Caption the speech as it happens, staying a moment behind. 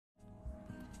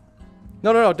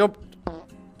No, no, no, don't.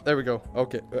 There we go.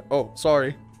 Okay. Oh,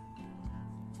 sorry.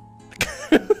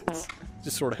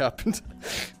 Just sort of happened.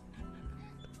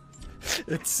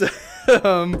 It's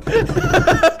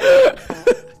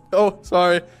oh,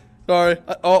 sorry. Sorry.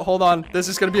 Oh, hold on. This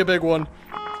is gonna be a big one.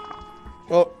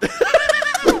 Oh. Put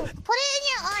it in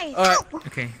your eyes. Alright.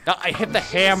 Okay. I hit the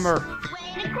hammer.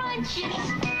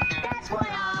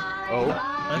 Oh.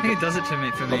 I think it does it to me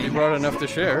for But me. you brought enough to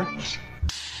share.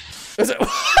 Is it?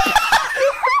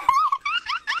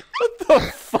 What the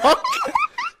fuck?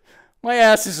 My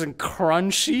ass isn't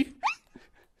crunchy.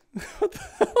 What the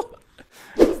hell?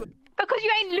 Because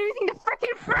you ain't losing the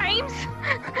frickin' frames!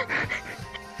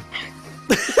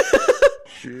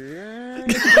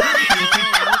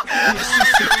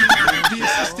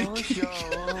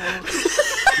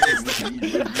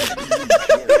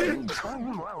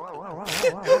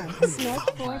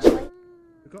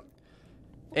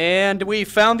 And we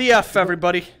found the F,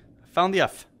 everybody. Found the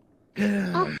F.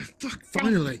 Fuck,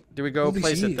 finally. Do we go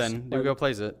place it then? Do we go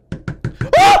place it?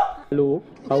 Hello,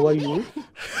 how are you?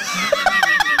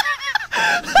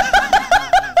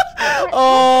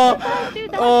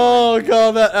 Oh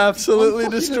god, that absolutely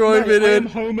destroyed me, I'm dude.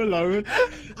 home alone.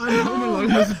 I'm home alone.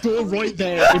 There's a door right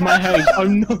there in my house.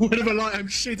 I'm nowhere of a light. I'm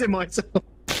shitting myself. No,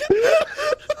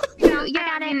 I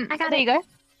got it. I got it. There you go.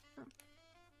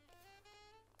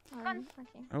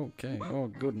 Okay. Oh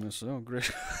goodness. Oh great.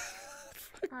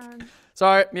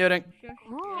 Sorry, muting.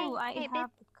 Oh, I Hey, have big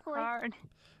the card.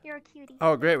 You're a cutie.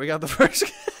 Oh great, we got the first.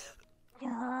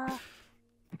 No.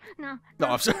 No,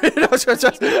 I'm sorry. No, sorry.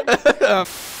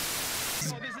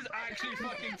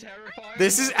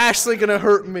 This is actually gonna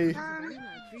hurt me.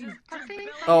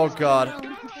 Oh god.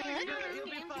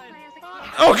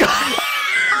 Oh god.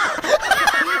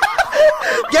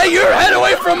 Get your head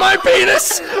away from my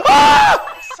penis! Ah!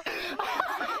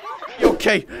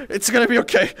 Okay, it's gonna be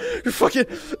okay. You're fucking.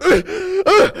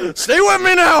 Stay with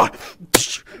me now!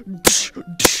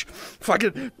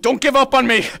 Fucking. Don't give up on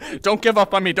me! Don't give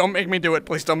up on me. Don't make me do it.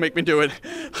 Please don't make me do it.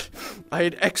 I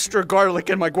had extra garlic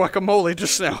in my guacamole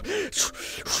just now.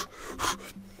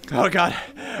 Oh god.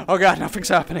 Oh god, nothing's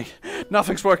happening.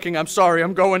 Nothing's working. I'm sorry.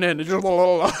 I'm going in.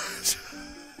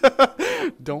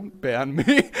 Don't ban me.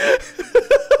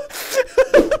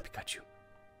 Pikachu.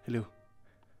 Hello.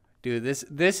 Dude,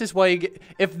 this is why you get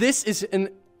if this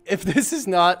is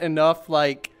not enough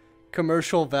like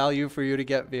commercial value for you to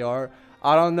get VR,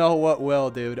 I don't know what will,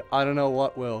 dude. I don't know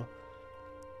what will.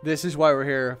 This is why we're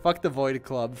here. Fuck the Void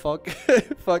Club. Fuck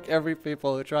fuck every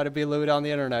people who try to be lewd on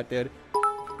the internet, dude.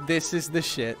 This is the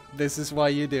shit. This is why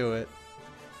you do it.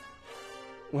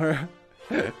 Where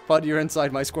Bud, you're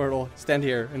inside my Squirtle. Stand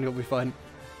here and you'll be fun.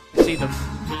 See them.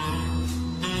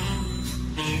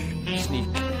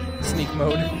 Sneak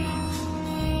mode.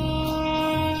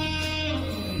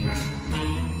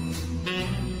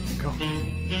 Go.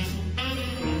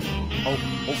 Oh.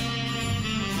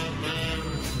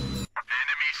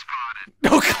 Enemy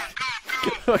spotted. Okay.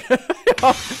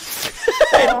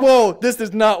 Whoa, this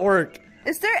does not work.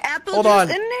 Is there apple Hold juice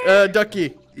on. in there?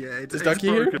 Ducky. Yeah, it's Is Ducky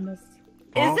here? Is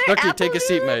there Ducky, apple take a juice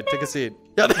seat, in mate. there? Take a seat.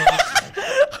 Yeah.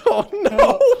 Oh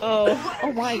no.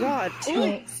 Oh my god.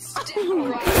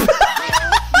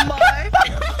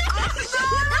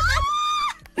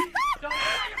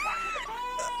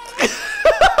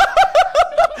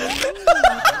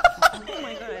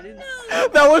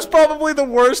 That was probably the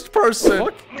worst person.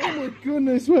 Oh my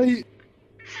goodness, wait.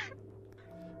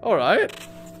 Alright.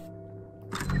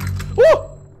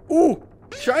 Ooh! Ooh!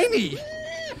 Shiny!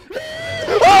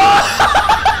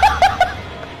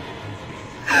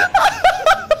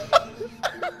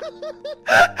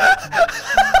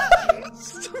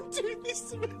 Stop doing this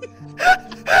to me.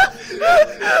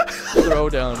 Throw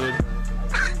down, dude.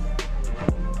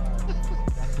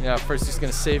 Yeah, first he's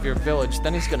gonna save your village,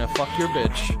 then he's gonna fuck your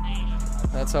bitch.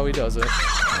 That's how he does it.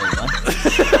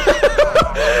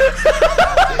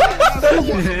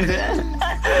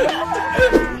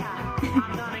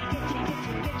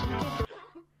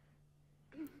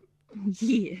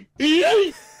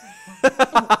 Yeah.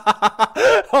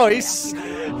 Oh, he's.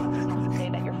 Say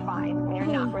that you're fine when you're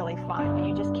not really fine, but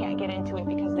you just can't get into it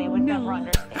because they would never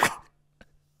understand.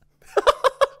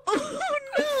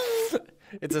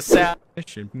 It's a sad.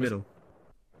 Middle.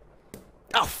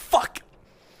 Oh, fuck!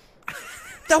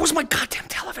 That was my goddamn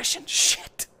television!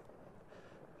 Shit!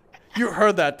 You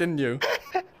heard that, didn't you?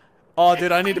 Oh,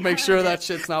 dude, I need to make sure that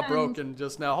shit's not broken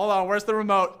just now. Hold on, where's the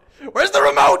remote? Where's the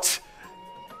remote?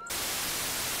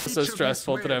 It's so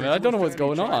stressful today, man. I don't know what's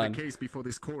going on. Case before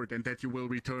this court and that you will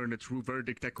return a true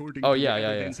verdict according Oh, to yeah, the yeah,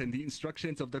 yeah. evidence and the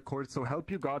instructions of the court. So help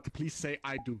you God, please say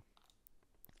I do.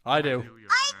 I do.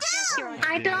 I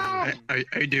I don't. I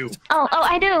do. Oh,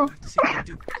 I do.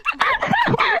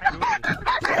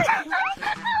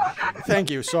 Thank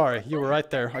you. Sorry, you were right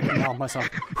there. I can help myself.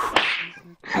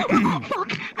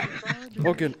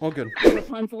 All good. All good.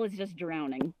 Rapunzel is just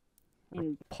drowning.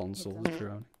 Rapunzel is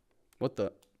drowning. What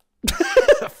the?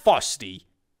 Fusty.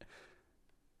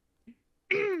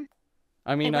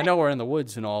 I mean, I know we're in the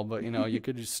woods and all, but you know, you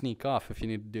could just sneak off if you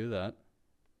need to do that.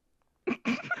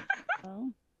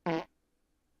 Oh.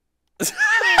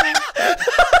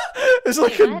 It's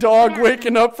like a dog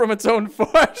waking up from its own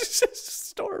fart. Just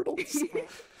startles.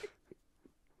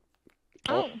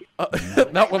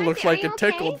 That one looks like it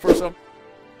tickled for some.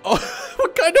 Oh,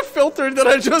 what kind of filter did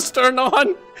I just turn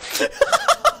on?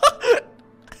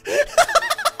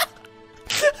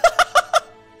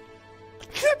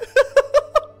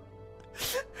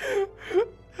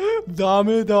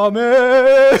 Dame, dame.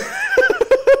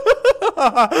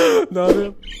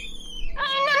 Dame.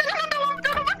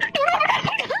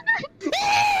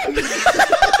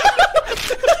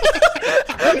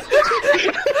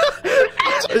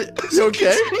 You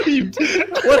okay?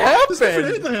 What happened?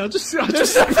 Just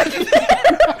There's nothing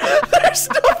there. There's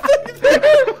nothing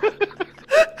there.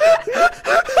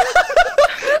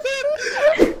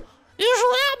 You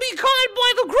shall now be called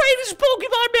by the greatest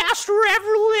Pokemon master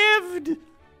ever lived.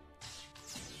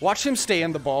 Watch him stay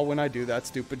in the ball when I do that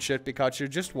stupid shit, Pikachu.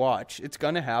 Just watch. It's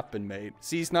gonna happen, mate.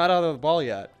 See, he's not out of the ball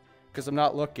yet. Because I'm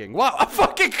not looking. Wow, I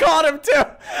fucking caught him too!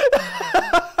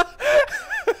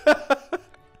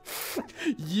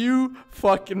 You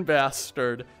fucking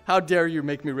bastard. How dare you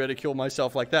make me ridicule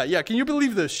myself like that? Yeah, can you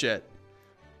believe this shit?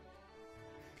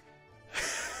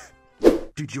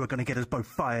 Dude, you are gonna get us both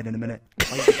fired in a minute.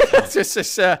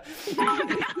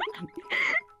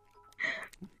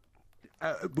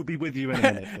 We'll be with you in a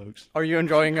minute, folks. Are you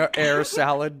enjoying our air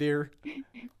salad, dear?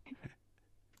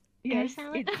 Yes,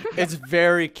 It's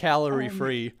very calorie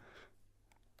free.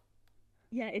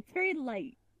 Yeah, it's very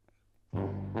light.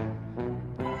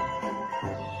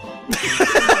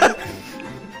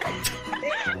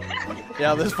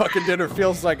 Yeah, this fucking dinner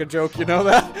feels like a joke, you know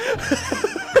that?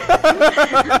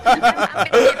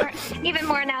 Even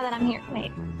more now that I'm here.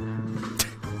 Wait.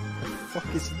 What the fuck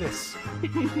is this?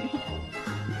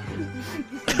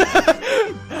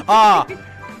 Ah!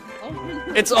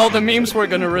 It's all the memes we're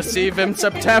gonna receive in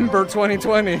September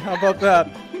 2020. How about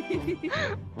that?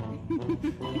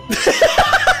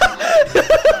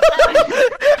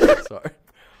 Sorry.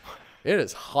 It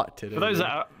is hot today.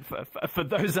 For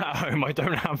those at home, I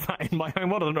don't have that in my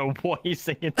home. I don't know what he's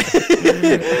singing.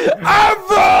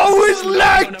 I've always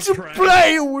liked to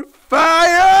play with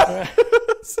fire.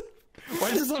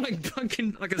 Why does it sound like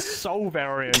fucking like a soul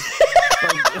variant?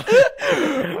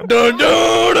 Do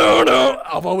do do do.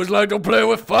 I've always liked to play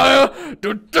with fire.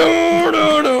 Do do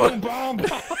do do.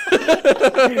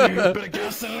 Bit of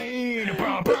gasoline.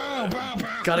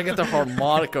 Gotta get the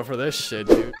harmonica for this shit,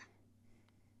 dude.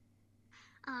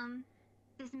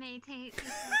 This may take.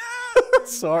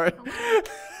 Sorry.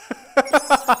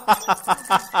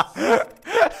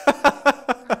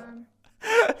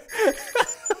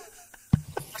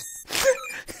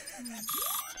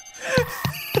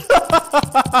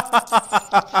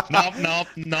 Nope.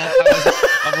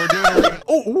 We're doing it.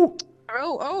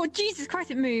 Oh, Jesus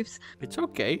Christ, it moves. It's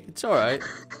okay. It's alright.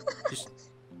 Just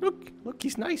look,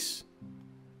 he's nice.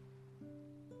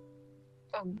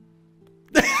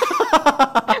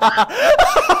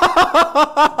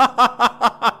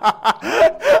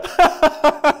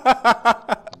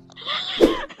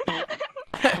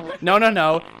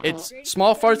 No. It's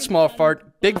small fart,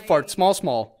 big fart,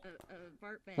 small.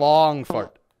 Long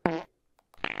fart.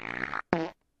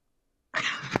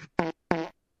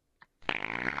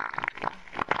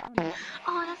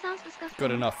 Oh, that sounds disgusting.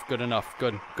 Good enough.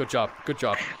 Good job.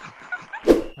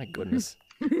 My goodness.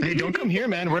 Hey, don't come here,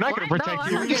 man. We're not gonna protect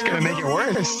you. We're just gonna make it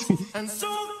worse. And so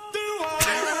do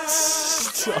I.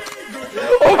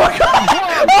 Oh my god!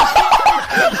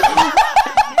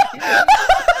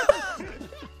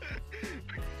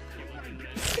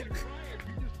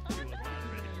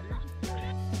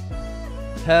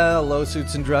 Hello,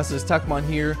 Suits and Dresses. Techmon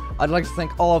here. I'd like to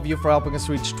thank all of you for helping us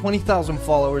reach 20,000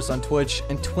 followers on Twitch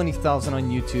and 20,000 on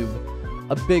YouTube.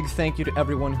 A big thank you to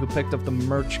everyone who picked up the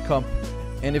merch cup.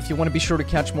 And if you want to be sure to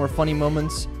catch more funny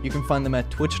moments, you can find them at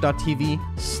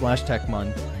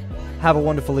twitch.tv/Techmon. Have a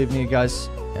wonderful evening, you guys,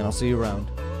 and I'll see you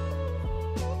around.